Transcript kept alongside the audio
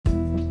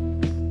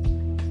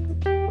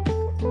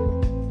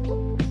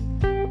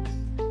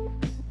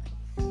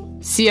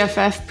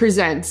CFF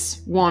presents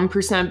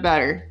 1%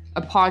 Better,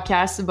 a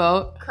podcast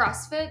about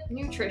CrossFit,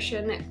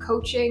 nutrition,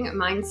 coaching,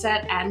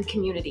 mindset, and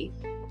community.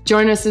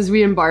 Join us as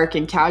we embark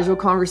in casual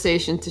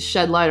conversation to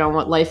shed light on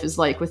what life is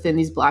like within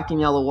these black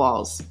and yellow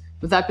walls.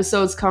 With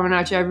episodes coming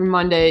at you every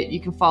Monday, you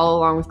can follow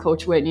along with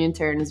Coach Whitney and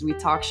Taryn as we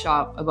talk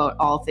shop about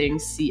all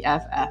things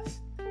CFF.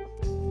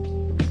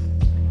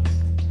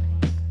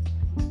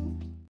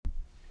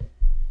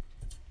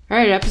 All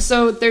right,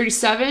 episode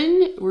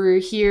 37. We're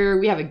here.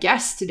 We have a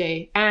guest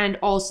today, and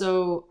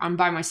also I'm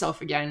by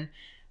myself again.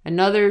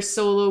 Another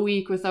solo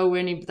week without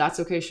Whitney, but that's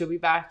okay. She'll be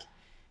back.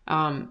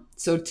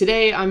 So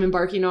today I'm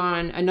embarking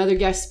on another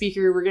guest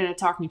speaker. We're going to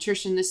talk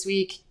nutrition this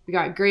week. We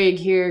got Greg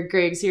here.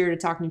 Greg's here to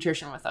talk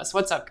nutrition with us.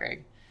 What's up,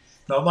 Greg?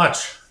 Not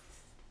much.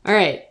 All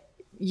right.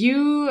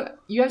 You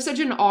have such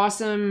an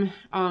awesome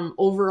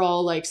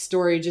overall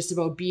story just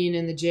about being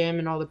in the gym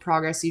and all the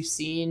progress you've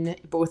seen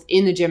both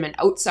in the gym and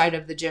outside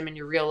of the gym in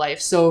your real life.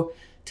 So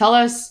tell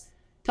us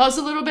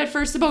a little bit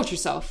first about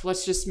yourself.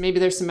 Maybe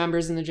there's some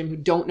members in the gym who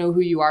don't know who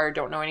you are,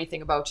 don't know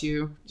anything about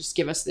you. Just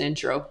give us the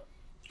intro.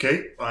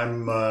 Okay,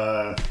 I'm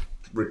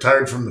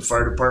retired from the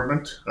fire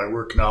department. I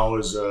work now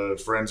as a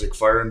forensic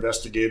fire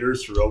investigator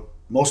throughout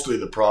mostly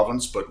the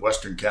province, but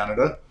Western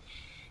Canada.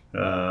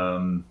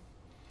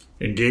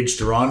 Engaged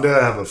to Rhonda.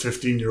 I have a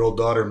 15-year-old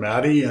daughter,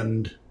 Maddie,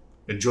 and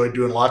enjoy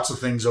doing lots of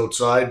things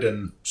outside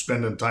and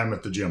spending time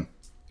at the gym.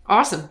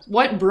 Awesome.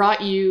 What brought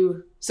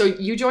you... So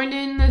you joined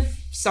in the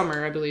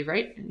summer, I believe,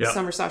 right? Yeah.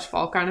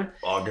 Summer/fall, kind of?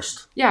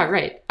 August. Yeah,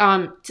 right.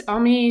 Tell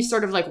me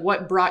sort of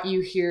what brought you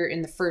here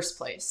in the first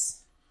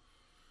place.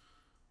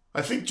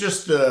 I think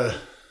just I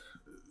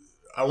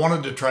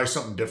wanted to try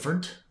something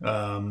different.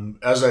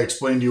 As I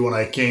explained to you when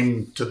I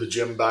came to the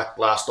gym back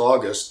last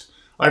August,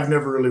 I've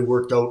never really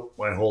worked out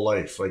my whole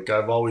life.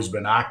 I've always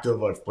been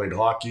active. I've played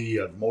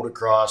hockey, I've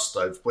motocrossed,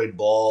 I've played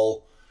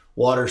ball,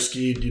 water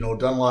skied,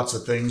 done lots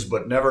of things,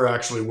 but never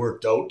actually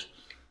worked out.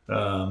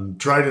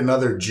 Tried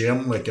another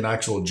gym, an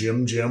actual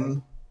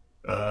gym,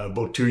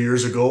 about 2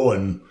 years ago,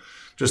 and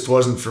just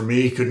wasn't for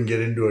me. Couldn't get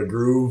into a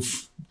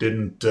groove.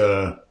 Didn't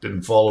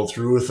follow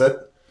through with it.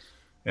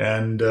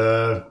 And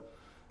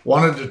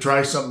wanted to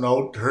try something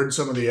out, heard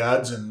some of the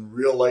ads in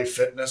Real Life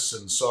Fitness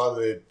and saw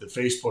the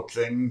Facebook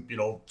thing,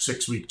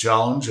 6-week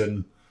challenge,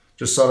 and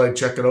just thought I'd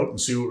check it out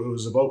and see what it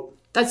was about.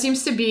 That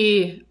seems to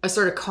be a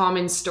sort of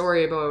common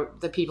story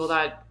about the people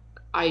that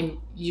I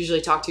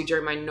usually talk to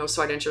during my No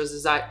Sweat intros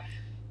is that,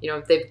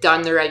 they've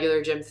done the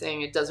regular gym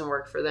thing. It doesn't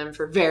work for them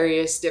for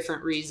various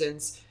different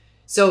reasons.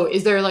 So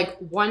is there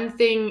one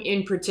thing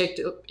in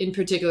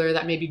particular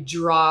that maybe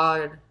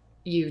draw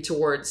you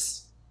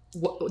towards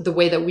the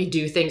way that we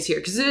do things here?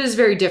 Because it is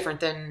very different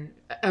than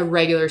a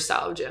regular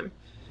style gym.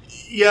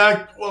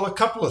 Yeah, well, a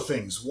couple of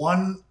things.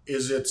 One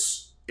is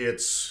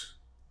it's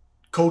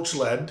coach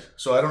led,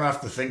 so I don't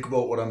have to think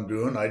about what I'm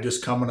doing. I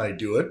just come and I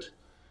do it,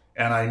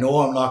 and I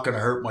know I'm not going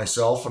to hurt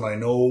myself, and I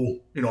know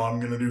I'm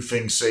going to do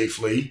things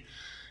safely.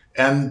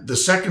 And the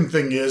second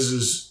thing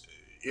is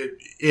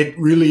it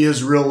really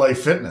is real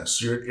life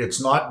fitness.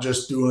 It's not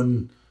just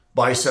doing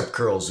bicep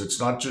curls. It's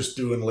not just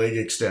doing leg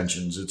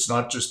extensions. It's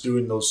not just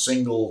doing those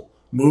single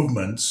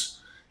movements.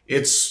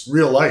 It's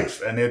real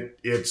life, and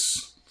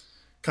it's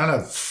kind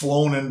of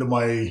flown into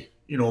my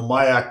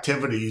my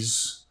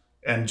activities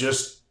and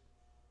just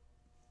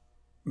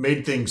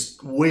made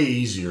things way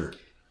easier.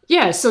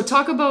 Yeah, so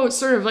talk about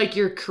sort of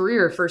your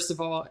career first of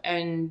all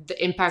and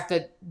the impact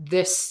that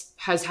this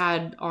has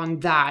had on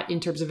that in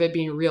terms of it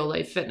being real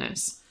life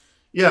fitness.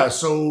 Yeah,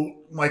 so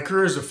my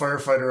career as a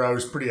firefighter, I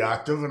was pretty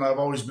active, and I've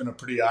always been a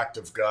pretty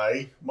active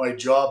guy. My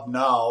job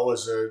now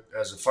as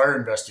a fire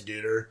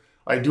investigator,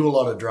 I do a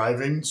lot of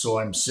driving, so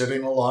I'm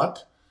sitting a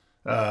lot.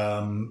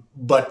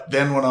 But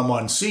then when I'm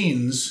on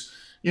scenes,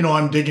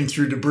 I'm digging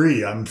through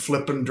debris. I'm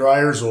flipping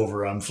dryers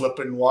over. I'm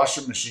flipping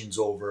washing machines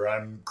over.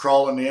 I'm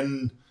crawling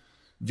in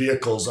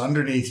vehicles,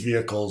 underneath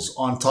vehicles,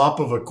 on top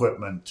of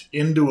equipment,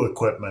 into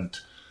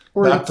equipment.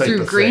 Or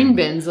through grain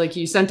bins, like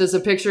you sent us a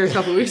picture a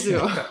couple of weeks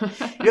ago.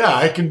 Yeah,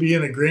 I can be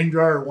in a grain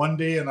dryer one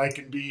day, and I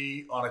can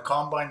be on a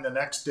combine the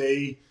next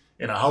day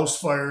in a house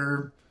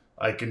fire.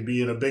 I can be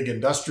in a big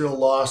industrial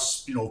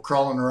loss,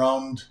 crawling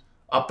around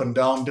up and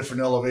down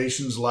different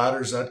elevations,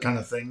 ladders, that kind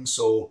of thing.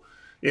 So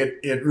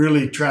it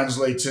really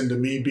translates into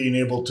me being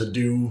able to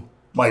do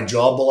my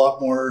job a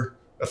lot more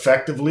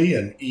effectively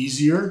and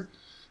easier.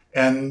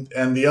 And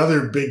the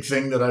other big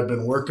thing that I've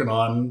been working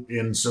on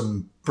in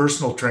some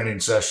personal training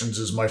sessions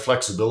is my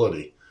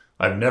flexibility.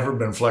 I've never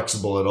been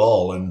flexible at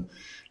all. And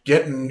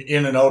getting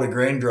in and out of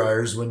grain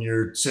dryers when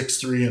you're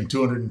 6'3" and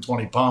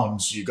 220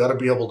 pounds, you got to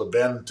be able to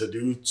bend to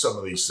do some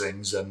of these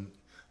things. And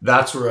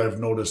that's where I've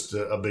noticed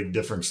a big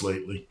difference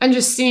lately. And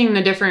just seeing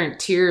the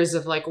different tiers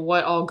of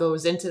what all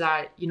goes into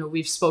that.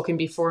 We've spoken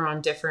before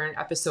on different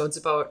episodes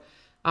about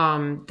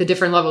the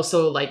different levels.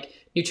 So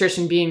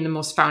nutrition being the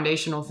most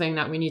foundational thing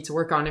that we need to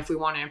work on if we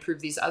want to improve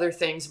these other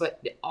things.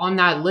 But on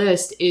that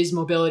list is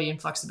mobility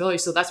and flexibility.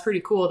 So that's pretty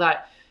cool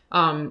that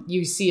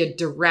you see a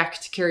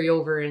direct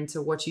carryover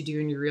into what you do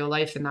in your real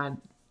life, and that,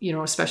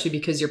 especially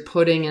because you're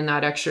putting in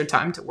that extra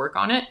time to work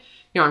on it.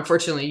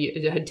 unfortunately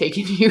it had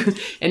taken you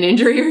an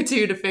injury or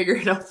two to figure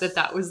it out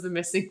that was the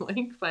missing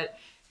link. But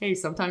hey,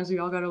 sometimes we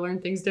all got to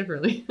learn things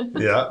differently.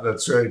 Yeah,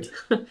 that's right.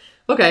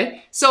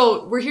 Okay.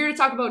 So we're here to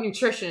talk about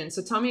nutrition.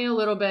 So tell me a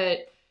little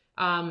bit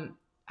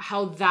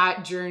how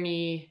that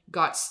journey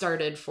got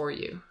started for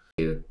you.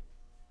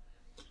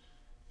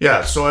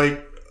 Yeah.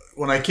 So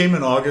when I came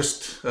in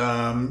August,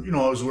 I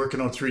was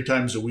working out 3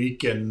 times a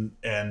week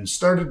and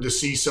started to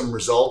see some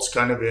results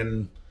kind of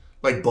in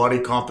like body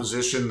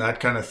composition, that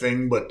kind of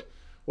thing, but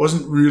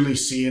wasn't really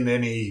seeing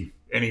any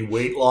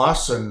weight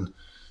loss. And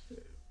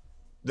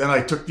then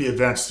I took the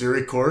advanced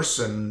theory course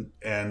and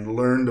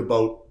learned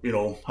about,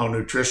 how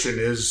nutrition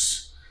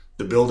is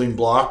the building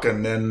block.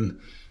 And then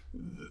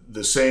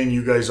the saying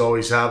you guys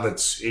always have,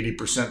 it's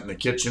 80% in the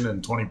kitchen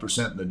and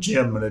 20% in the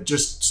gym. And it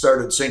just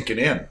started sinking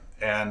in.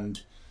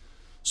 And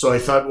so I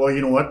thought, well,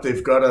 you know what?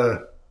 They've got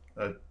a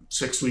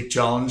 6-week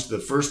challenge. The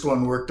first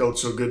one worked out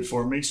so good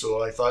for me.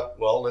 So I thought,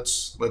 well,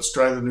 let's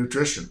try the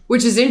nutrition.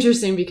 Which is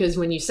interesting because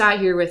when you sat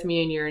here with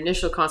me in your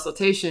initial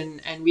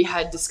consultation and we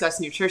had discussed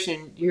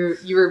nutrition,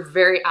 you were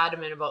very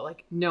adamant about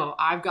like, no,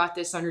 I've got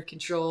this under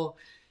control.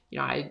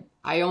 I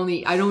don't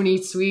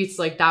eat sweets.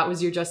 Like that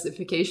was your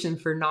justification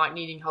for not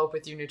needing help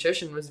with your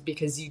nutrition, was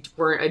because you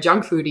weren't a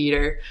junk food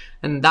eater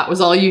and that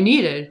was all you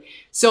needed.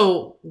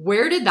 So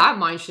where did that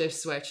mind shift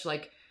switch?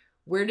 Like,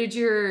 where did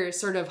your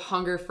sort of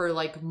hunger for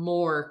like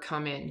more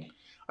come in?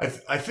 I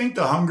think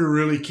the hunger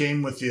really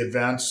came with the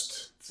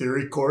advanced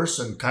theory course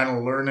and kind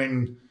of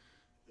learning,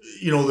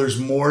 there's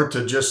more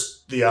to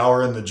just the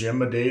hour in the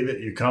gym a day that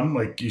you come.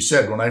 Like you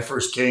said, when I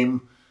first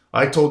came,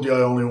 I told you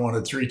I only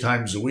wanted 3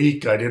 times a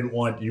week. You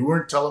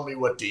weren't telling me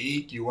what to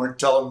eat. You weren't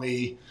telling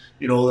me,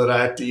 that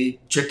I had to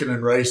eat chicken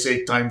and rice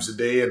 8 times a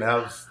day and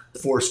have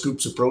 4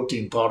 scoops of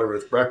protein powder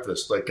with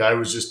breakfast. Like I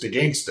was just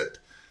against it.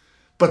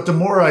 But the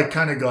more I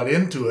kind of got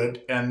into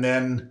it, and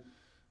then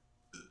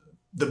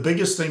the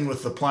biggest thing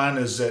with the plan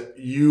is that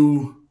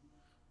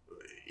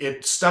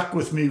it stuck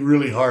with me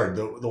really hard.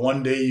 The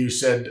one day you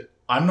said,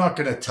 I'm not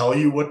going to tell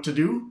you what to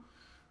do.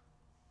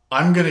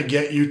 I'm going to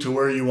get you to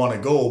where you want to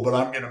go, but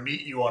I'm going to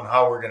meet you on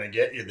how we're going to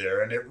get you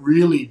there. And it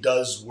really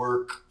does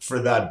work for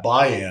that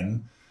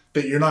buy-in,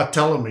 that you're not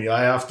telling me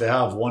I have to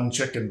have 1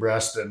 chicken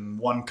breast and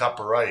 1 cup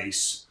of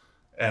rice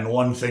and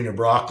 1 thing of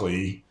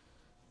broccoli,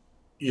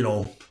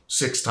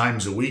 6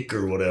 times a week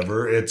or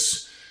whatever.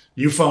 It's,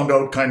 you found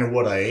out kind of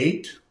what I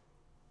ate,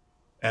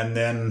 and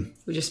then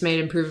we just made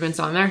improvements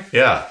on there.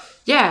 Yeah.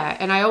 Yeah.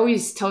 And I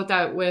always tout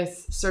that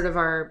with sort of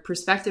our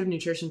prospective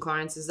nutrition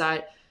clients is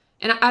that,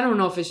 and I don't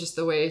know if it's just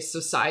the way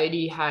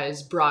society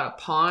has brought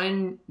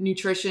upon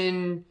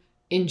nutrition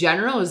in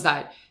general, is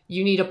that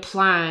you need a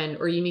plan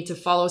or you need to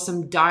follow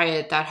some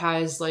diet that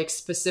has like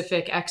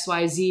specific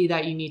XYZ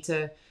that you need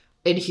to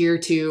adhere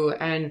to.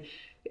 And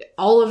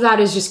all of that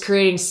is just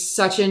creating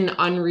such an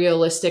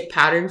unrealistic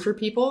pattern for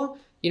people.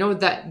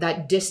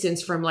 That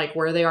distance from like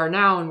where they are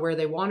now and where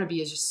they want to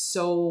be is just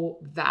so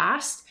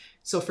vast.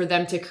 So for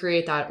them to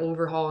create that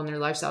overhaul in their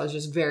lifestyle is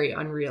just very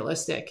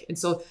unrealistic. And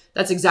so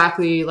that's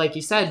exactly like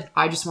you said,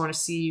 I just want to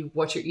see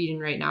what you're eating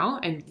right now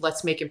and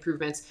let's make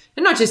improvements.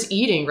 And not just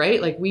eating,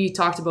 right? Like we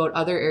talked about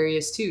other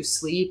areas too,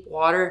 sleep,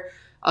 water,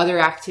 other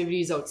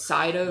activities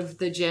outside of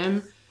the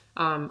gym.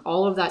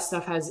 All of that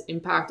stuff has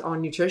impact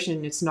on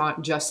nutrition. It's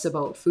not just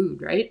about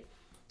food, right?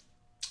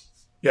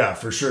 Yeah,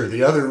 for sure.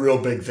 The other real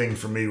big thing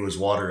for me was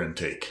water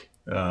intake.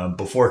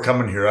 Before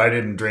coming here, I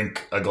didn't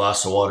drink a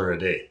glass of water a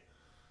day.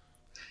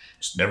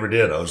 Just never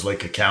did. I was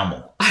like a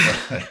camel.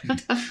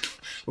 I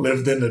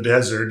lived in the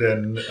desert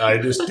and I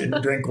just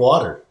didn't drink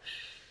water.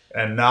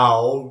 And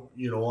now,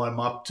 I'm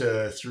up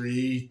to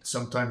 3,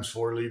 sometimes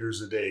 4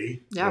 liters a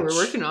day. Yeah, we're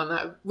working on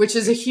that, which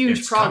is a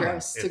huge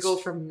progress to go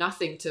from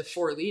nothing to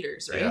 4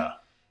 liters, right? Yeah.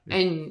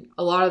 And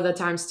a lot of the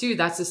times too,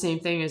 that's the same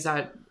thing as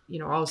that,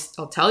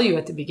 I'll tell you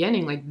at the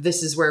beginning, like,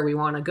 this is where we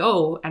want to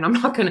go. And I'm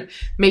not going to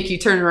make you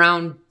turn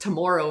around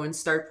tomorrow and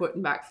start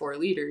putting back 4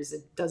 liters.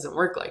 It doesn't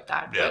work like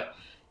that. Yeah. But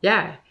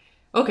yeah.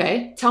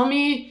 Okay. Tell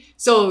me,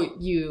 so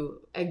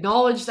you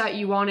acknowledged that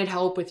you wanted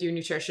help with your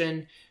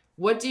nutrition.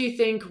 What do you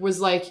think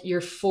was like your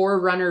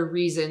forerunner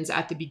reasons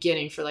at the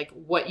beginning for like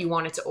what you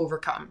wanted to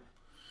overcome?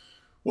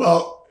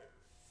 Well,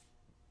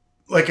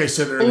 like I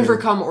said earlier,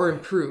 overcome or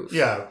improve.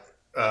 Yeah.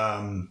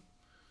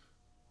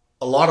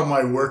 A lot of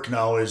my work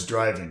now is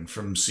driving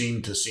from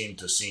scene to scene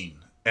to scene.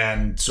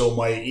 And so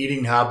my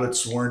eating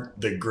habits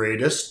weren't the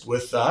greatest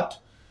with that.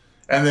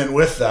 And then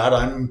with that,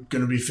 I'm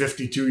going to be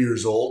 52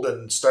 years old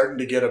and starting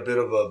to get a bit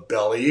of a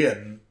belly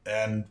and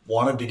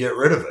wanted to get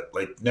rid of it.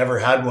 Like, never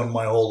had one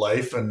my whole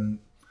life and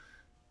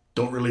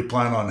don't really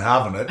plan on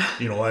having it.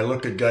 I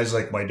look at guys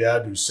like my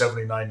dad, who's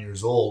 79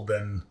 years old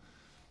and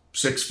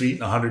 6 feet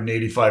and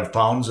 185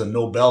 pounds and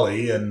no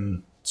belly.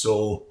 And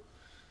so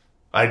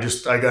I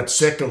got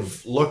sick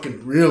of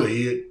looking.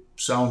 Really, it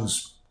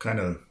sounds kind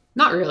of...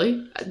 Not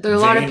really. There are a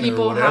lot of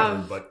people whatever,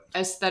 have but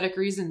aesthetic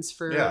reasons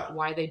for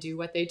why they do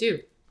what they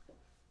do.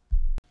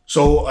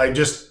 So I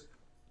just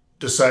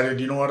decided,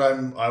 you know what,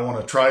 I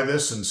want to try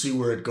this and see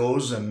where it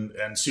goes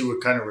and see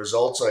what kind of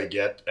results I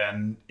get.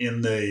 And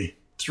in the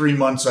 3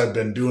 months I've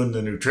been doing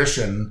the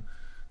nutrition,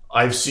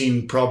 I've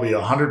seen probably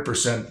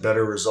 100%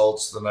 better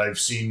results than I've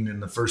seen in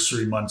the first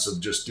 3 months of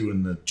just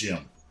doing the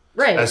gym.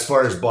 Right. As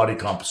far as body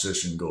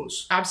composition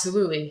goes.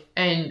 Absolutely.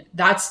 And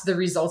that's the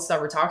results that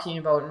we're talking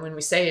about. And when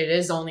we say it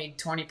is only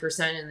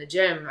 20% in the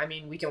gym, I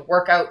mean, we can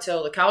work out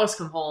till the cows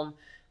come home,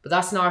 but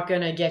that's not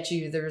going to get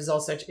you the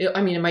results that,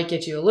 I mean, it might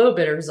get you a little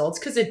bit of results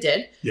because it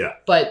did. Yeah.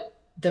 But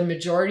the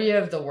majority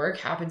of the work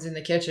happens in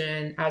the kitchen.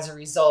 And as a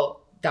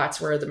result,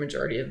 that's where the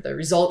majority of the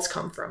results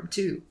come from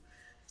too.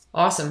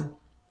 Awesome.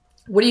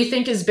 What do you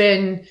think has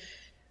been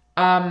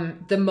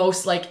the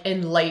most like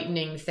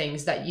enlightening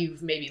things that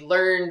you've maybe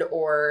learned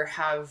or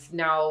have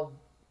now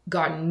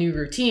gotten new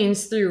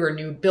routines through or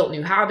built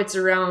new habits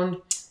around?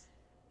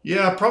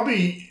 Yeah,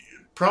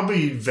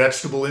 probably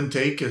vegetable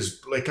intake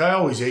is like I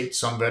always ate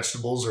some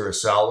vegetables or a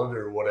salad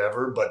or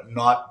whatever, but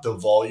not the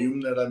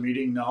volume that I'm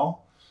eating now.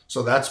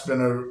 So that's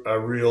been a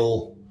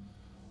real,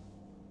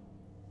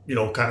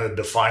 kind of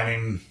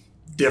defining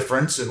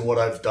difference in what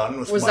I've done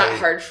with Was that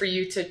hard for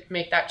you to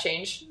make that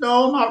change?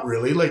 No, not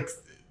really. Like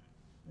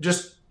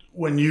just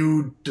when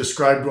you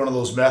described one of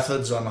those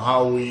methods on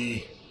how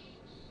we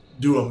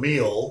do a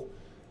meal,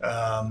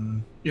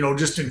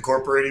 just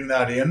incorporating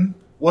that in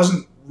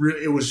wasn't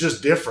really, it was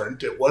just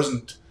different. It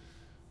wasn't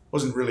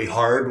really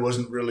hard.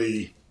 Wasn't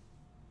really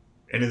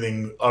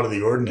anything out of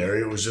the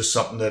ordinary. It was just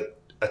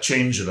a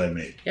change that I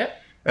made. Yep.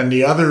 And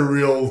the other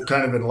real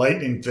kind of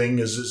enlightening thing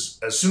is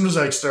as soon as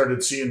I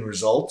started seeing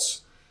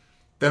results,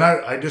 then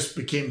I just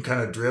became kind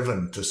of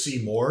driven to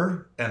see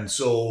more. And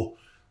so,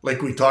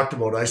 like we talked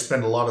about, I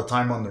spend a lot of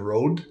time on the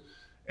road,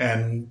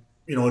 and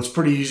it's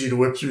pretty easy to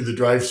whip through the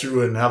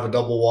drive-thru and have a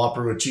double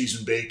Whopper with cheese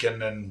and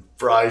bacon and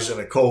fries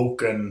and a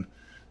Coke. And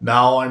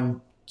now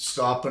I'm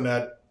stopping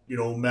at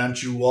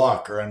Manchu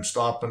Wok, or I'm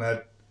stopping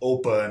at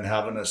Opa and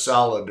having a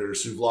salad, or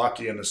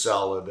souvlaki and a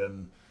salad.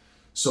 And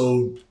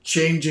so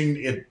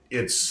changing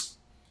it's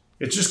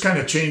just kind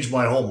of changed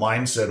my whole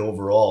mindset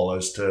overall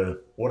as to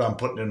what I'm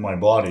putting in my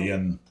body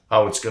and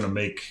how it's going to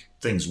make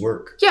things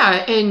work.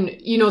 Yeah. And,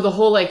 the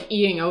whole like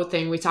eating out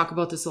thing, we talk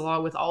about this a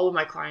lot with all of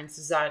my clients,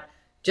 is that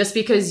just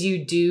because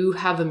you do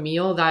have a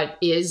meal that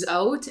is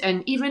out,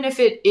 and even if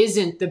it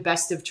isn't the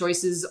best of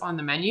choices on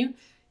the menu,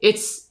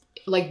 it's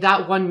like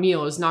that one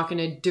meal is not going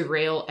to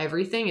derail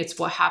everything. It's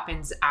what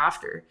happens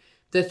after.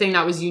 The thing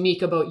that was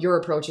unique about your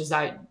approach is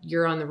that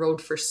you're on the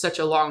road for such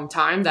a long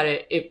time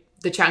that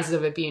the chances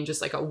of it being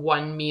just like a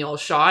one meal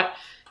shot,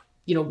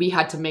 we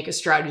had to make a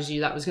strategy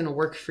that was going to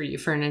work for you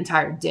for an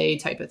entire day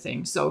type of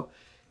thing. So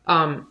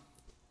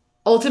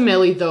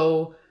ultimately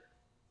though,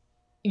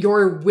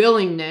 your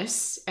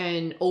willingness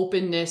and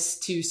openness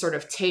to sort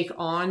of take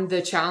on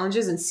the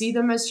challenges and see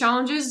them as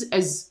challenges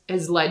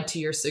has led to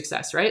your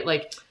success, right?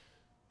 Like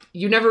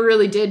you never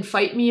really did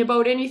fight me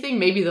about anything,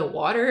 maybe the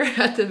water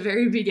at the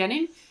very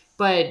beginning,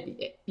 but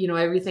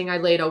everything I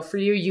laid out for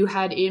you, you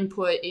had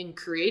input in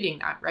creating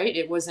that, right?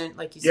 It wasn't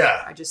like you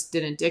said, I just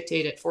didn't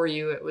dictate it for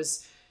you. It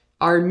was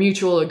our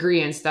mutual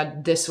agreement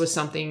that this was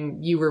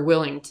something you were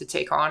willing to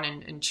take on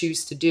and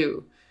choose to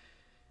do.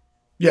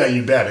 Yeah,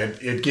 you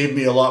bet. It gave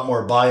me a lot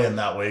more buy-in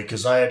that way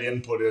because I had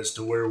input as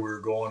to where we were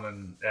going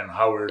and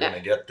how we were going to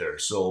get there.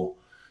 So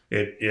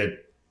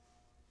it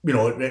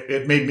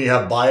made me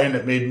have buy-in.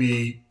 It made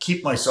me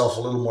keep myself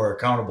a little more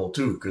accountable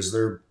too, because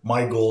they're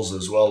my goals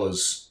as well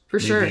as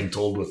being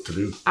told what to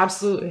do.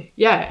 Absolutely.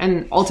 Yeah.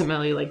 And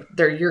ultimately, like,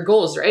 they're your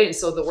goals, right? And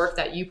so the work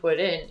that you put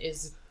in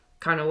is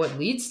kind of what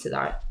leads to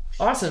that.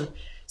 Awesome.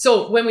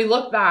 So when we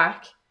look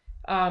back,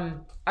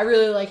 I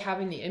really like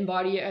having the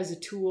InBody as a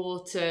tool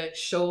to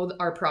show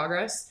our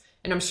progress.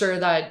 And I'm sure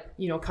that,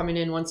 coming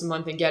in once a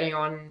month and getting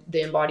on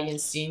the InBody and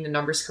seeing the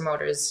numbers come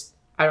out is,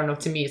 I don't know,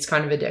 to me, it's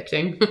kind of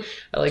addicting.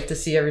 I like to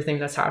see everything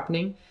that's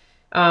happening.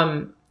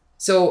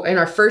 So in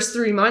our first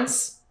 3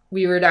 months,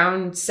 we were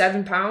down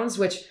 7 pounds,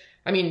 which,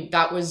 I mean,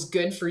 that was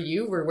good for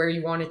you. We're where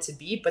you wanted to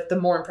be. But the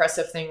more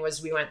impressive thing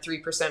was we went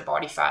 3%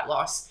 body fat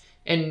loss.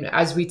 And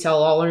as we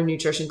tell all our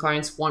nutrition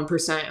clients,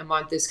 1% a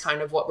month is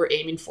kind of what we're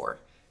aiming for.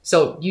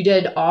 So you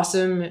did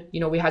awesome.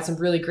 We had some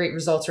really great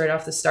results right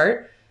off the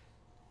start.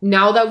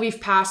 Now that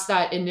we've passed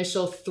that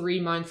initial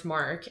 3-month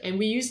mark, and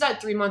we use that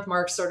 3-month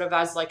mark sort of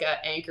as like an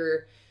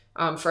anchor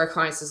for our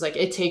clients, is like,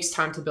 it takes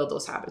time to build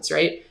those habits,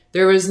 right?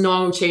 There was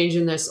no change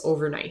in this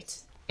overnight.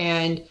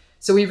 And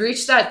so we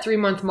reached that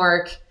 3-month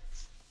mark.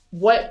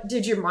 What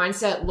did your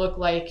mindset look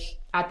like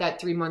at that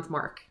 3-month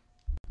mark?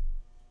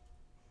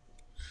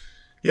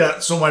 Yeah,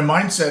 so my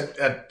mindset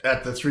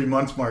at the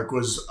 3-month mark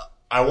was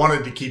I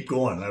wanted to keep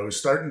going. I was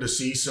starting to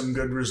see some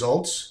good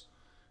results,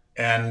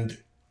 and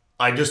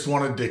I just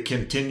wanted to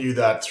continue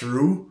that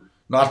through.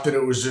 Not that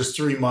it was just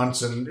 3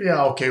 months and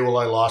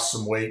I lost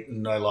some weight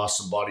and I lost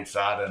some body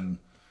fat and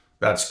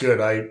that's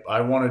good.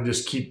 I want to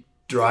just keep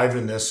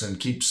driving this and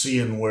keep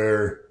seeing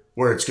where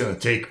it's going to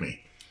take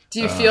me.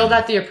 Do you feel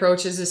that the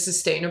approach is a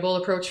sustainable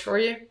approach for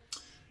you?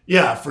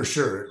 Yeah, for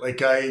sure.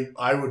 Like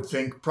I would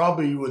think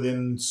probably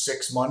within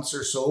 6 months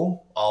or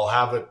so, I'll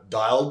have it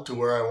dialed to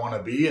where I want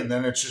to be. And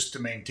then it's just to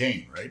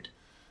maintain, right?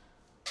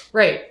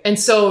 Right. And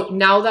so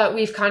now that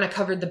we've kind of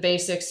covered the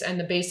basics and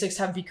the basics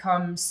have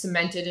become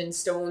cemented in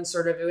stone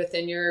sort of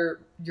within your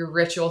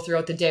ritual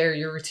throughout the day or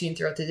your routine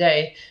throughout the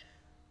day,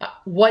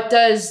 what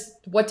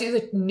do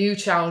the new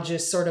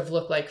challenges sort of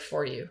look like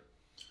for you?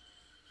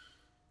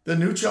 The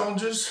new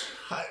challenges,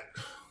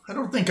 I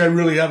don't think I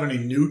really have any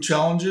new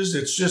challenges.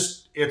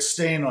 It's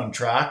staying on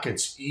track.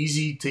 It's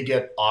easy to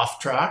get off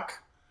track.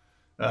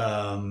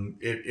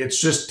 It's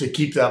just to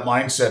keep that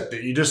mindset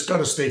that you just got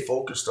to stay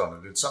focused on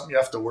it. It's something you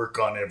have to work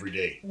on every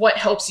day. What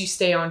helps you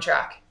stay on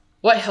track?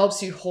 What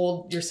helps you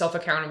hold yourself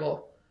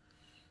accountable?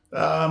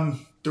 The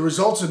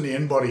results in the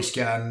InBody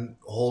scan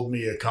hold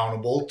me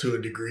accountable to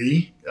a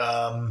degree.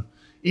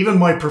 Even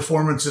my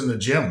performance in the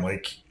gym,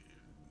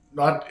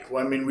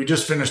 we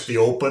just finished the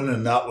Open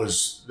and that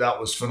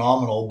was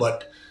phenomenal.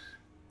 But,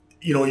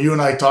 you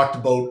and I talked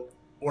about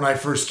when I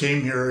first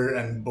came here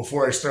and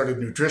before I started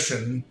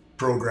nutrition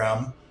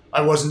program,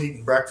 I wasn't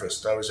eating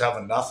breakfast. I was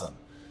having nothing.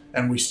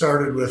 And we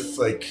started with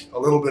like a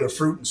little bit of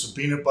fruit and some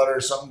peanut butter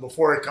or something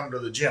before I come to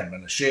the gym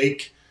and a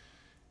shake.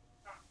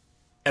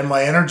 And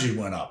my energy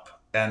went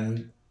up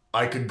and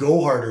I could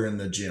go harder in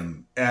the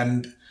gym.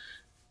 And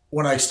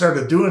when I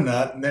started doing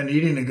that and then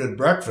eating a good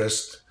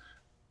breakfast,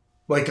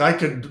 like I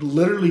could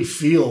literally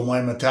feel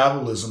my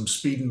metabolism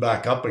speeding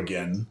back up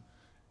again.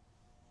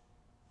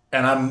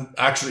 And I'm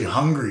actually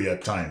hungry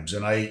at times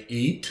and I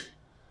eat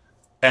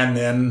and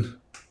then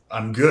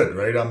I'm good,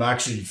 right? I'm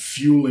actually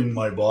fueling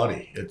my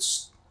body.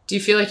 Do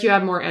you feel like you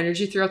have more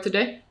energy throughout the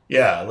day?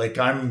 Yeah, like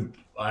I'm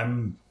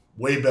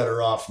way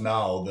better off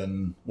now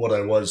than what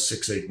I was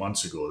 6-8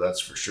 months ago.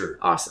 That's for sure.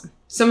 Awesome.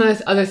 Some of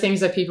the other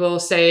things that people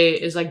say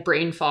is like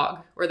brain fog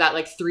or that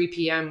like 3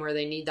 p.m. where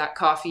they need that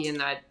coffee and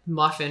that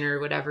muffin or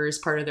whatever is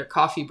part of their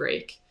coffee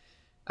break.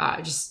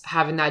 Just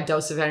having that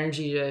dose of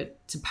energy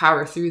to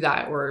power through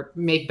that or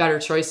make better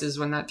choices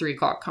when that 3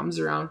 o'clock comes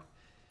around.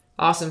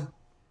 Awesome.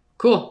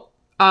 Cool.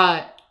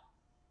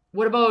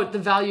 What about the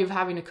value of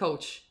having a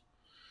coach?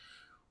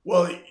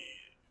 Well,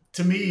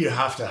 to me, you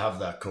have to have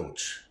that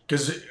coach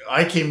because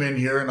I came in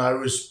here and I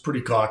was pretty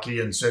cocky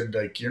and said,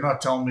 like, you're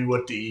not telling me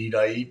what to eat.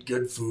 I eat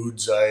good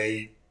foods.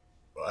 I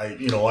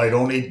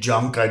don't eat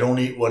junk. I don't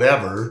eat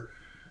whatever.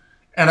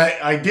 And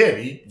I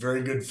did eat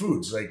very good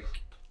foods, like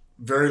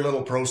very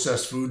little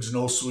processed foods,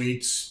 no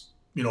sweets,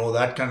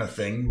 that kind of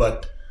thing.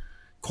 But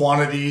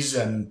quantities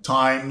and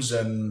times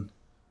and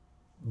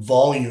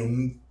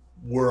volume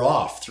were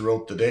off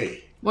throughout the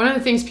day. One of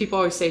the things people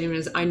always say to me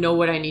is, I know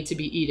what I need to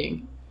be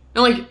eating.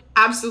 And like,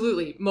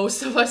 absolutely.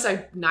 Most of us,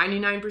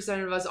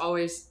 99% of us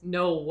always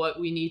know what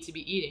we need to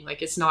be eating.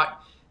 Like, it's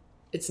not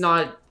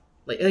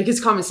like it's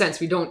common sense.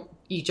 We don't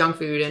eat junk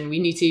food and we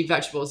need to eat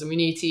vegetables and we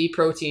need to eat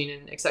protein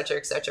and et cetera,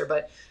 et cetera.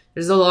 But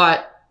there's a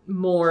lot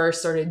more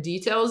sort of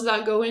details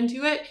that go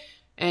into it.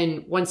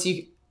 And once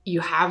you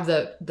have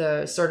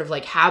the sort of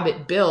like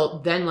habit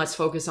built, then let's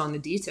focus on the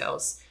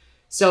details.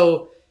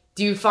 So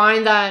do you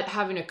find that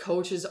having a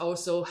coach has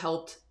also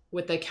helped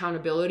with the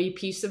accountability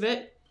piece of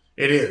it?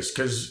 It is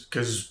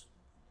because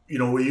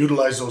we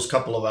utilize those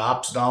couple of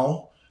apps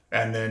now,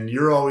 and then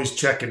you're always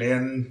checking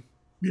in,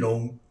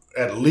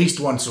 at least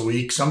once a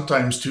week,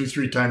 sometimes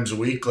 2-3 times a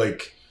week,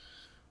 like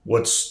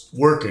what's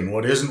working,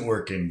 what isn't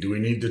working, do we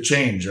need to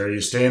change, are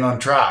you staying on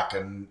track?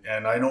 And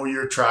I know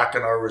you're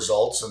tracking our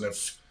results, and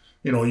if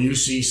you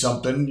see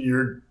something,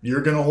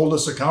 you're going to hold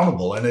us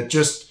accountable. And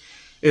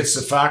it's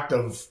the fact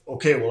of,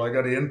 okay, well, I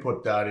got to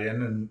input that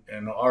in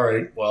and all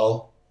right,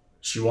 well,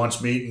 she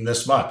wants me eating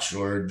this much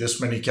or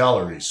this many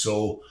calories.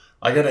 So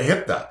I got to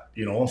hit that.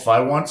 If I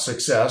want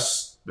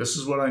success, this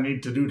is what I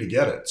need to do to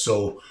get it.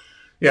 So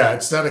yeah,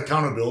 it's that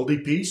accountability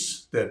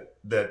piece and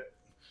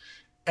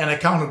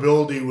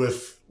accountability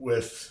with,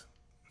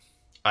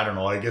 I don't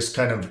know, I guess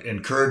kind of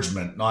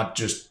encouragement, not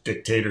just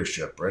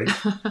dictatorship, right?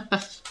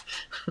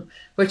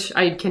 Which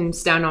I can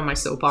stand on my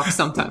soapbox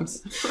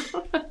sometimes.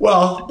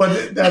 Well,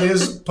 but that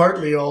is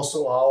partly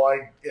also how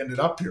I ended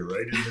up here,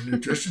 right? In the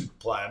nutrition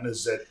plan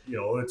is that,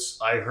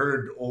 I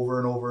heard over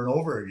and over and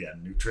over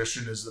again,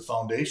 nutrition is the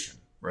foundation,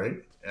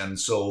 right? And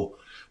so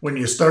when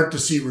you start to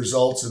see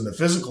results in the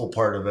physical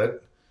part of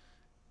it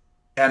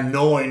and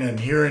knowing and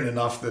hearing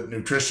enough that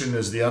nutrition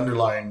is the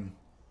underlying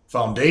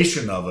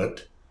foundation of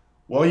it,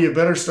 well, you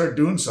better start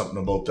doing something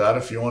about that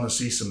if you want to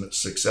see some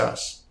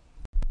success.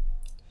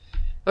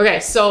 Okay,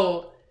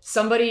 so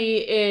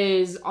somebody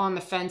is on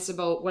the fence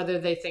about whether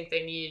they think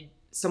they need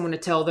someone to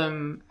tell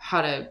them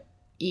how to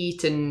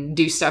eat and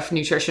do stuff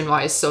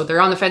nutrition-wise. So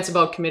they're on the fence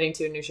about committing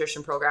to a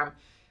nutrition program.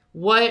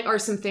 What are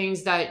some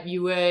things that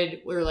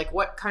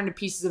what kind of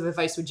pieces of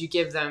advice would you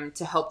give them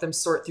to help them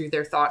sort through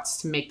their thoughts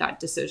to make that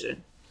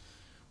decision?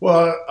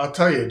 Well, I'll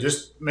tell you,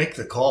 just make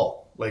the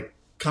call. Like,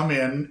 come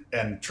in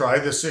and try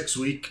the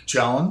 6-week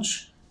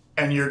challenge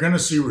and you're going to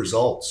see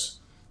results.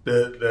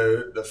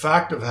 The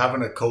fact of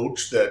having a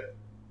coach that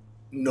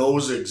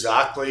knows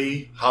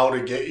exactly how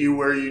to get you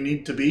where you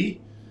need to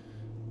be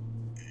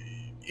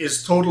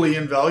is totally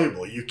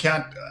invaluable. You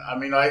can't,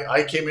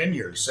 I came in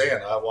here saying,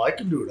 well, I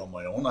can do it on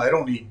my own. I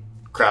don't eat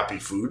crappy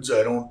foods.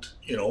 I don't,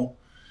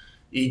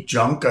 eat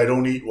junk. I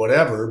don't eat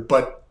whatever.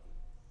 But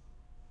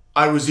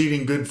I was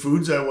eating good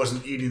foods, I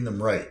wasn't eating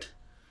them right.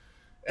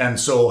 And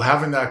so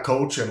having that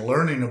coach and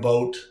learning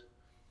about,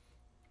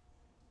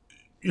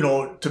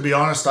 to be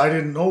honest, I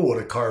didn't know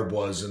what a carb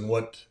was and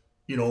what,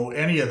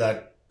 any of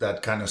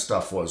that kind of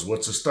stuff was.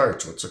 What's a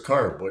starch? What's a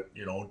carb? What,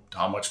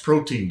 how much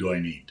protein do I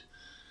need?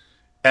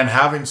 And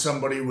having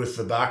somebody with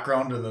the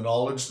background and the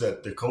knowledge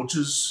that the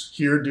coaches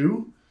here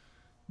do,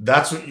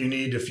 that's what you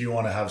need if you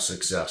want to have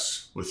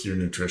success with your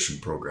nutrition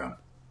program.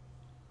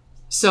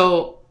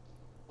 So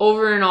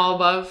over and all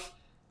above,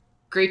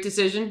 great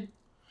decision.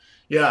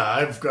 Yeah,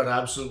 I've got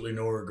absolutely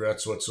no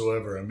regrets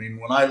whatsoever. I mean,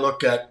 when I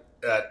look at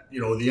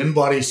the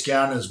in-body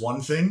scan is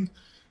one thing.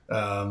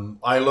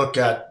 I look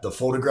at the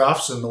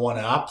photographs in the one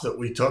app that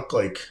we took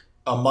like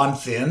a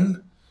month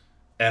in,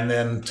 and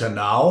then to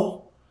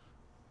now,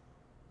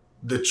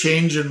 the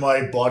change in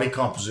my body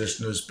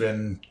composition has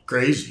been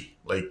crazy.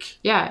 Like,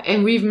 yeah,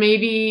 and we've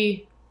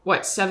maybe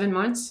 7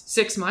 months,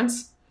 6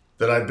 months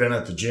that I've been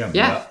at the gym.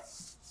 Yeah.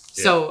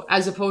 So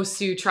as opposed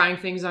to trying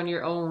things on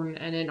your own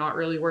and it not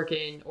really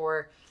working,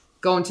 or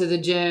going to the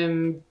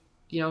gym,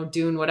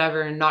 doing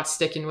whatever and not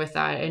sticking with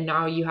that. And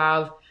now you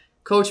have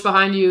coach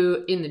behind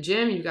you in the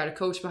gym. You've got a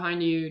coach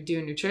behind you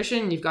doing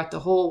nutrition. You've got the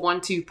whole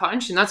 1-2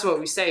 punch. And that's what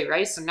we say,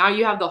 right? So now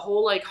you have the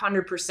whole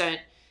 100%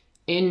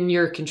 in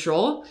your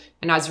control.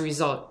 And as a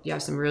result, you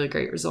have some really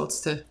great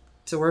results to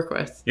work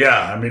with.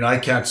 Yeah. I mean, I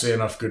can't say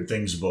enough good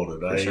things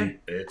about it. Sure.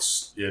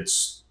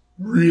 It's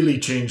really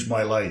changed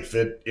my life.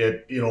 It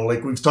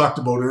like we've talked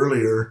about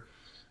earlier,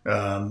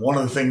 one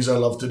of the things I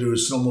love to do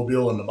is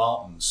snowmobile in the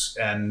mountains.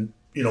 And,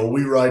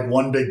 we ride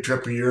one big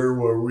trip a year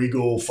where we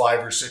go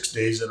 5 or 6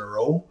 days in a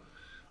row.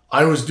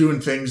 I was doing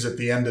things at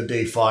the end of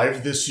day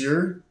 5 this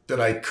year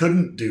that I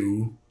couldn't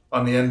do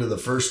on the end of the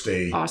first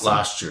day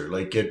last year.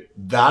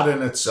 That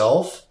in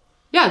itself.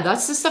 Yeah,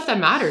 that's the stuff that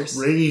matters.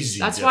 Crazy.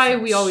 That's why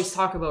we always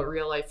talk about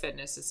real life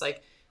fitness. It's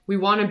like, we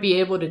want to be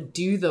able to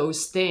do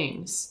those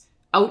things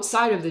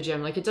outside of the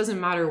gym. It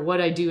doesn't matter what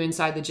I do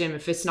inside the gym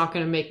if it's not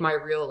going to make my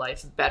real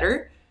life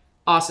better.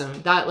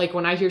 Awesome. That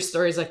when I hear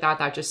stories like that,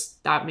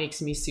 that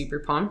makes me super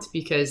pumped,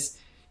 because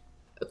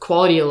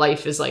quality of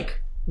life is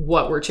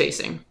what we're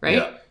chasing, right?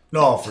 Yeah.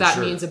 No, for that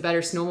sure. means a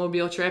better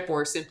snowmobile trip,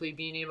 or simply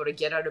being able to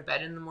get out of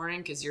bed in the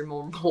morning because you're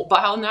more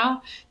mobile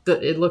now.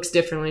 It looks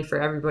differently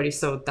for everybody.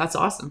 So that's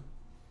awesome.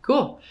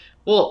 Cool.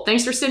 Well,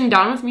 thanks for sitting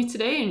down with me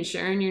today and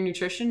sharing your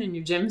nutrition and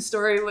your gym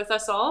story with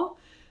us all.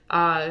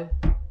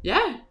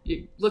 Yeah,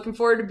 you're looking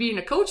forward to being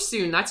a coach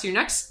soon. That's your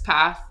next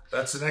path.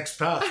 That's the next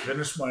path.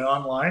 Finish my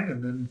online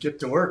and then get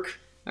to work.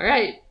 All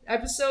right.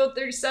 Episode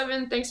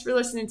 37. Thanks for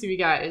listening to me,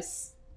 guys.